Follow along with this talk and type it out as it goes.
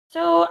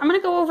So I'm gonna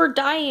go over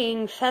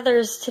dyeing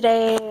feathers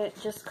today,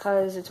 just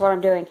cause it's what I'm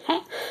doing. Hey,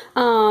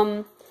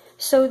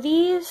 so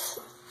these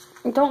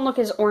don't look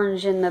as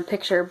orange in the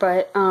picture,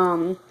 but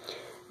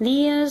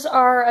these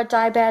are a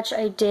dye batch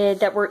I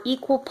did that were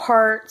equal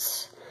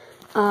parts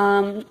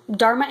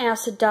Dharma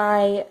acid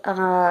dye,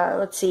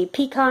 let's see,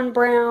 pecan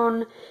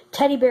brown,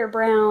 teddy bear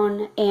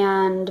brown,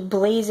 and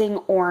blazing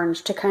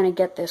orange to kind of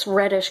get this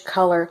reddish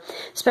color,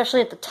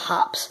 especially at the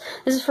tops.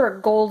 This is for a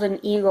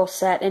golden eagle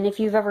set, and if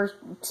you've ever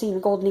seen a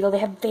golden eagle, they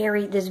have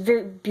this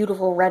very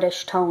beautiful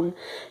reddish tone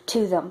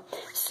to them.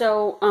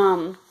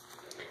 So,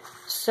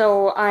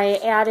 so I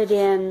added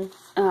in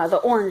the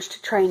orange to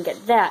try and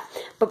get that.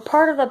 But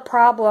part of the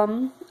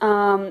problem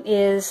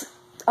is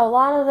a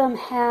lot of them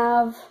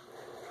have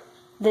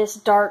this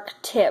dark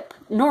tip,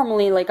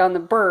 normally like on the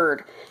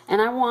bird,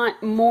 and I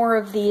want more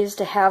of these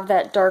to have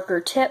that darker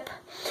tip,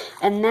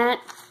 and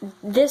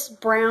this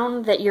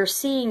brown that you're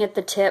seeing at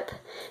the tip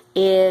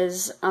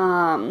is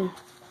the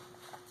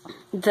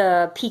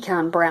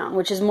pecan brown,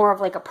 which is more of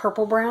like a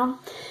purple brown,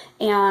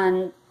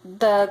 and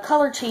the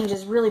color change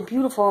is really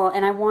beautiful,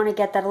 and I want to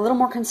get that a little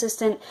more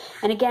consistent.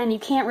 And again, you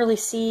can't really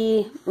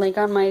see, like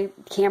on my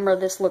camera,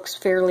 this looks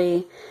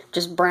fairly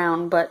just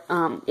brown, but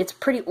it's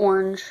pretty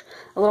orange,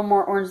 a little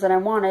more orange than I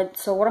wanted.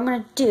 So what I'm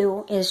going to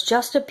do is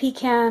just a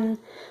pecan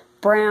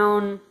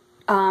brown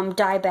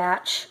dye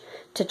batch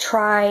to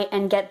try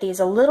and get these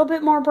a little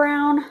bit more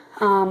brown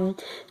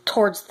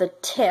towards the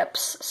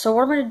tips. So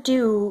what I'm going to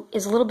do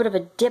is a little bit of a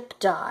dip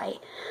dye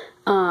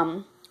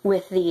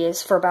with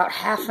these for about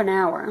half an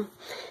hour,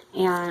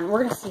 and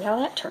we're gonna see how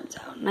that turns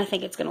out, and I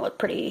think it's gonna look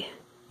pretty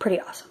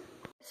awesome.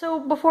 So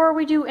before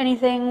we do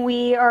anything,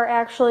 we are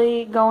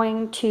actually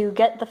going to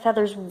get the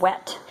feathers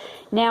wet.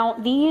 Now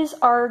these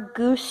are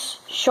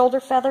goose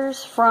shoulder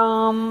feathers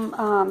from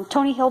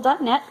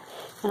tonyhill.net,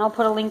 and I'll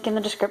put a link in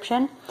the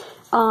description.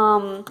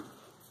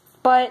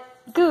 But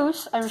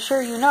goose, I'm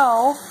sure you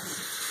know,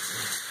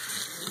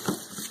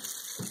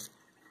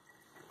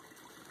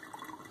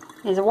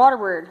 is a water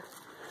bird.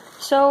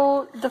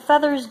 So the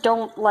feathers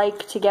don't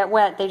like to get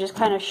wet, they just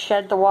kind of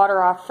shed the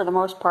water off for the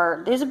most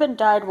part. These have been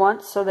dyed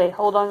once, so they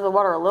hold on to the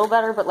water a little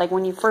better, but like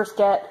when you first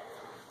get,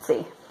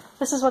 see,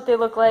 this is what they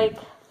look like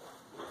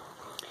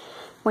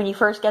when you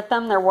first get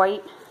them. They're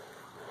white,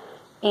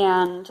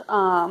 and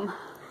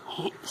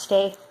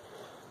stay,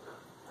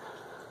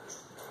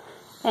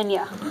 and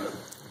yeah,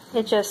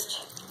 it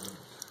just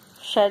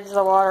sheds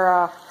the water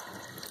off.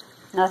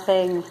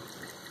 Nothing,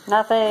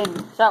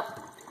 so,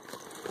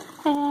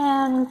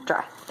 and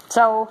dry.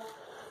 So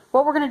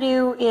what we're going to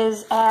do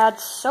is add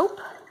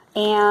soap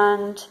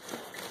and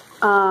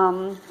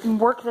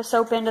work the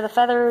soap into the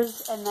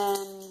feathers, and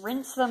then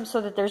rinse them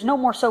so that there's no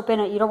more soap in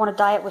it. You don't want to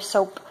dye it with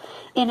soap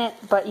in it,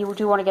 but you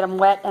do want to get them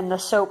wet, and the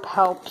soap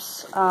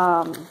helps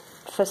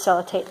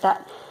facilitate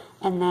that.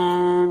 And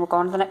then we'll go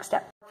on to the next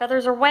step.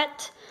 Feathers are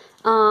wet,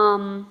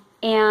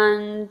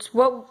 and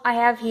what I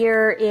have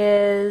here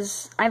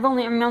is I'm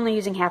only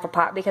using half a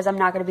pot because I'm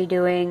not going to be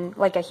doing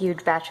like a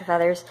huge batch of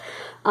feathers.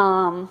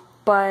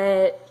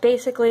 But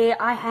basically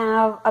I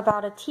have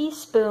about a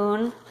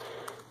teaspoon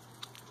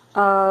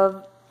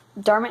of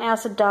Dharma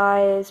acid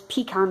dyes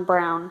pecan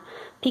brown.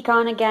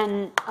 Pecan,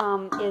 again,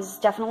 is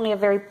definitely a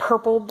very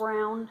purple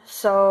brown,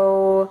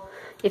 so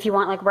if you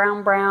want like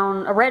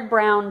brown, a red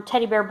brown,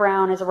 teddy bear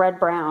brown is a red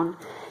brown,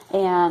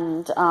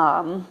 and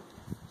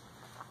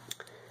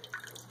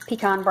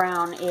pecan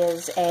brown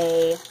is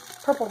a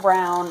purple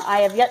brown. I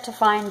have yet to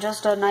find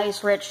just a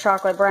nice rich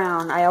chocolate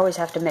brown. I always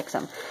have to mix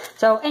them.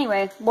 So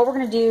anyway, what we're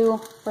going to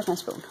do, where's my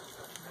spoon?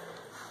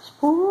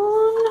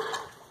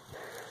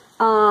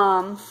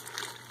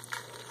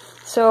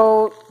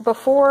 So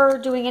before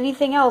doing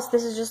anything else,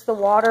 this is just the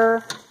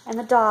water and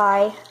the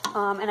dye,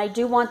 and I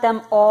do want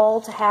them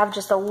all to have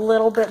just a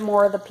little bit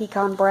more of the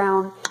pecan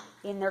brown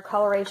in their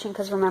coloration,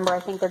 because remember, I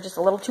think they're just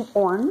a little too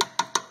orange.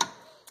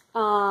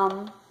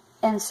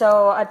 And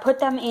so I put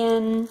them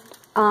in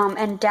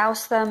and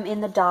douse them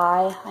in the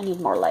dye. I need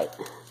more light.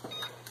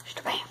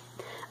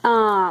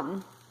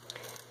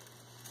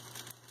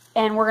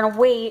 And we're going to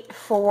wait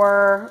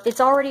for, it's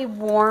already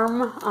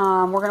warm,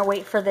 we're going to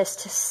wait for this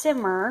to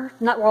simmer,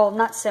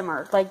 not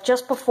simmer, like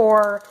just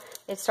before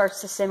it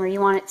starts to simmer.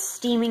 You want it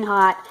steaming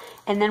hot,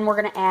 and then we're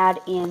going to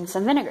add in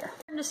some vinegar.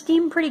 It's going to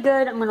steam pretty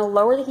good. I'm going to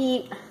lower the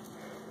heat,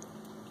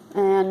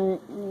 and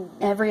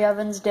every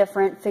oven's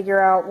different. Figure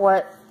out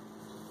what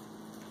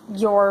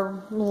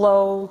your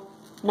low,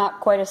 not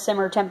quite a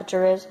simmer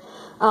temperature is.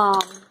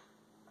 And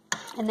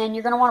then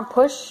you're going to want to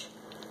push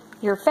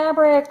your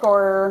fabric,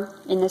 or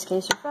in this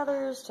case your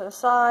feathers, to the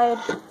side.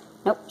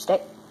 Nope,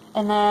 stay.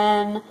 And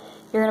then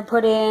you're going to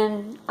put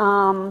in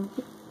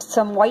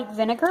some white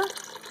vinegar.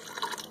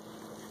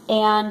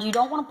 And you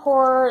don't want to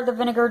pour the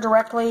vinegar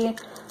directly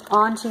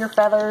onto your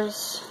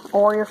feathers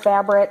or your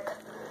fabric.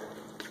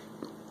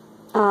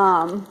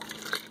 And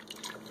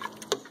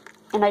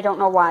I don't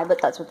know why,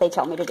 but that's what they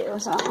tell me to do.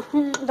 So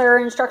there are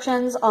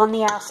instructions on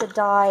the acid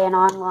dye and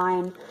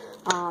online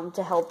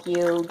to help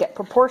you get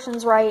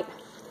proportions right.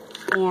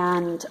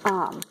 And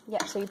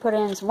yeah, so you put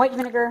in some white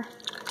vinegar,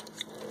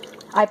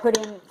 I put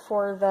in,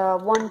 for the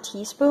 1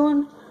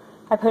 teaspoon,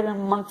 I put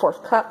in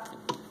 1/4 cup.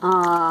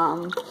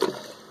 And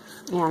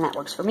that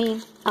works for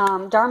me.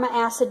 Dharma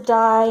acid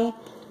dye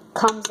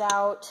comes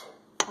out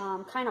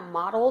kind of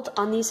mottled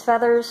on these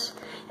feathers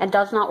and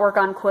does not work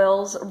on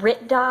quills.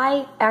 Rit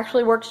dye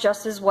actually works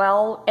just as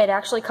well. It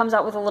actually comes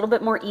out with a little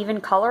bit more even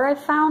color,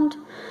 I've found.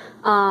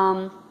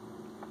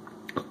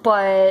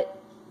 But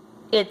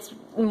it's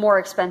more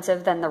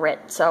expensive than the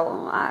Rit,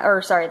 so,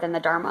 or sorry, than the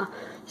Dharma.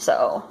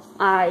 So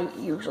I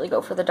usually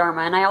go for the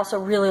Dharma, and I also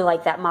really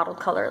like that mottled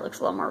color. It looks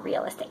a little more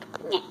realistic.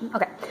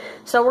 Okay,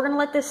 so we're gonna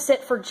let this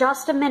sit for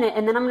just a minute,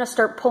 and then I'm gonna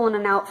start pulling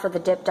it out for the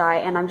dip dye,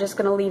 and I'm just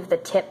gonna leave the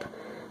tips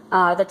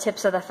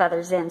of the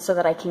feathers in so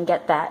that I can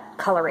get that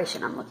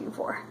coloration I'm looking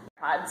for.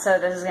 So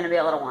this is gonna be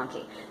a little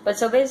wonky. But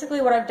so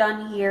basically what I've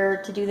done here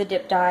to do the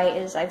dip dye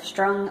is I've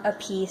strung a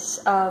piece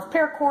of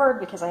paracord,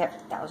 because I have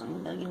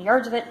 1,000 million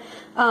yards of it,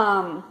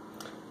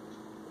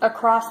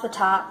 across the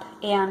top,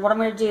 and what I'm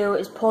going to do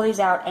is pull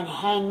these out and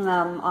hang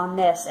them on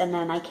this, and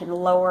then I can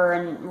lower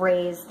and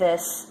raise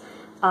this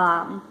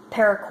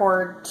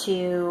paracord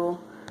to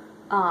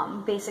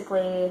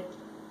basically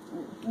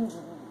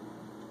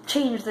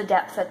change the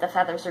depth that the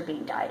feathers are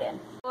being dyed in.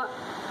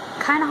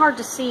 Kind of hard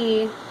to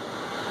see,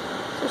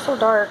 they're so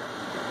dark,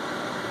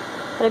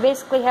 but I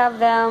basically have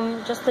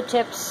them, just the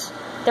tips,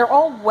 they're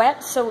all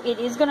wet, so it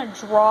is going to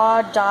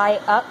draw dye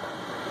up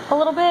a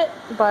little bit,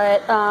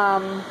 but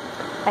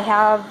I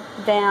have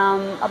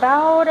them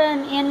about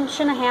 1.5 inches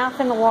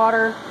in the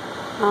water,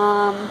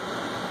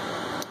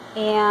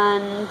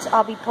 and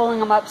I'll be pulling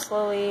them up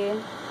slowly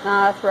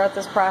throughout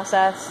this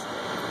process,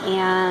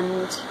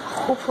 and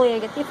hopefully I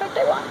get the effect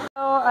I want.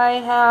 So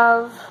I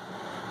have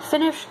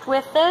finished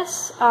with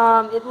this.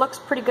 It looks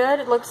pretty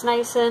good. It looks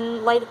nice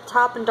and light at the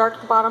top and dark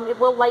at the bottom. It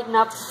will lighten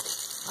up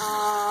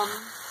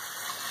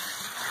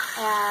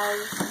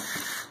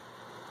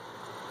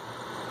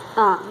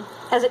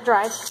as it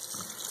dries.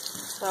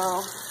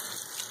 So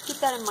keep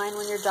that in mind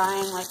when you're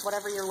dyeing. Like,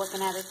 whatever you're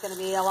looking at is going to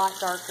be a lot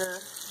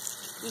darker.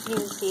 You can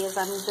even see as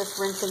I'm just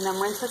rinsing them.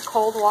 Rinse with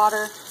cold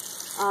water,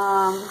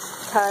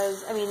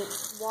 because, I mean,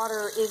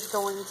 water is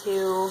going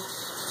to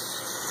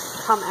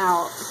come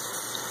out.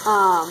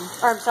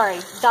 Or I'm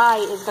sorry, dye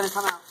is going to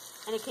come out.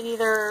 And it can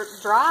either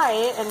dry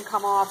and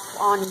come off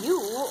on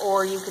you,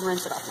 or you can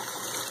rinse it off now.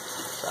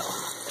 So,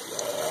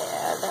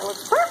 yeah, that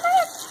looks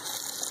perfect!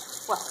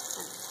 Well,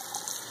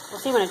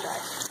 we'll see when it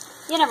dries.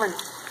 You never know.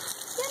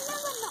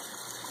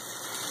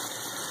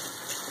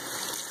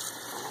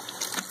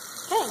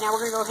 Okay, now we're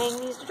going to go hang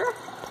these to dry.